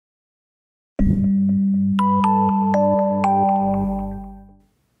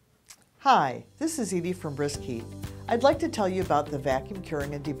Hi, this is Edye from BriskHeat. I'd like to tell you about the vacuum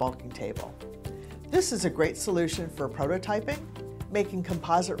curing and debulking table. This is a great solution for prototyping, making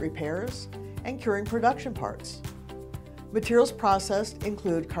composite repairs, and curing production parts. Materials processed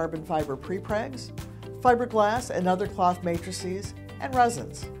include carbon fiber prepregs, fiberglass and other cloth matrices, and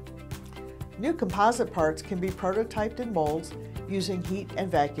resins. New composite parts can be prototyped in molds using heat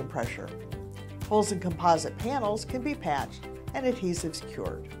and vacuum pressure. Holes in composite panels can be patched and adhesives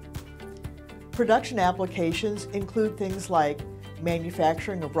cured. Production applications include things like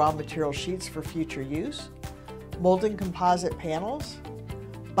manufacturing of raw material sheets for future use, molding composite panels,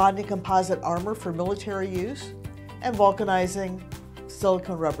 bonding composite armor for military use, and vulcanizing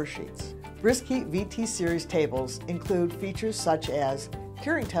silicone rubber sheets. BriskHeat VT Series tables include features such as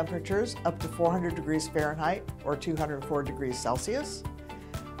curing temperatures up to 400 degrees Fahrenheit or 204 degrees Celsius,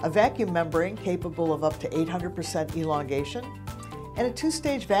 a vacuum membrane capable of up to 800% elongation, and a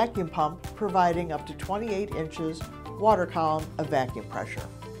two-stage vacuum pump providing up to 28 inches water column of vacuum pressure.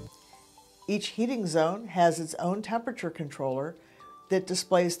 Each heating zone has its own temperature controller that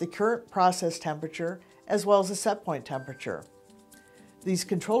displays the current process temperature as well as the set point temperature. These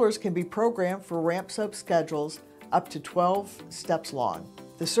controllers can be programmed for ramp-up schedules up to 12 steps long.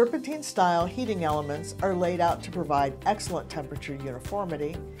 The serpentine-style heating elements are laid out to provide excellent temperature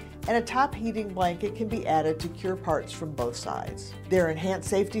uniformity, and a top heating blanket can be added to cure parts from both sides. There are enhanced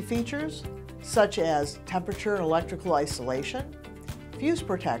safety features such as temperature and electrical isolation, fuse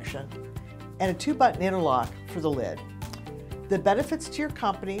protection, and a 2-button interlock for the lid. The benefits to your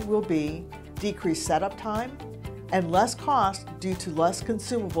company will be decreased setup time and less cost due to less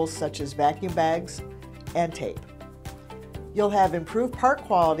consumables such as vacuum bags and tape. You'll have improved part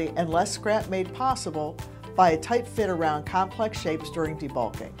quality and less scrap made possible by a tight fit around complex shapes during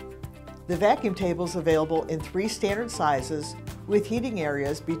debulking. The vacuum table is available in 3 standard sizes with heating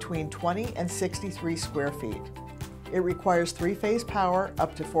areas between 20 and 63 square feet. It requires 3-phase power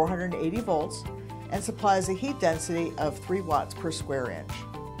up to 480 volts and supplies a heat density of 3 watts per square inch.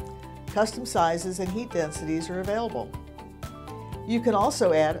 Custom sizes and heat densities are available. You can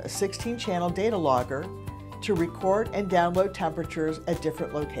also add a 16-channel data logger to record and download temperatures at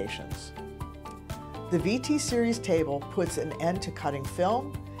different locations. The VT Series table puts an end to cutting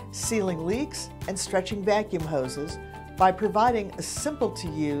film, sealing leaks, and stretching vacuum hoses by providing a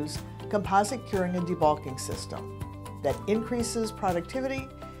simple-to-use composite curing and debulking system that increases productivity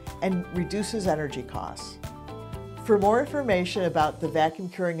and reduces energy costs. For more information about the vacuum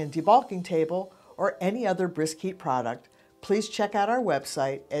curing and debulking table or any other BriskHeat product, please check out our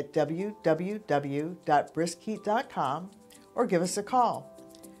website at www.briskheat.com or give us a call.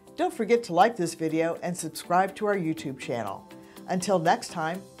 Don't forget to like this video and subscribe to our YouTube channel. Until next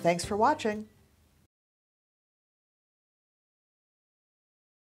time, thanks for watching.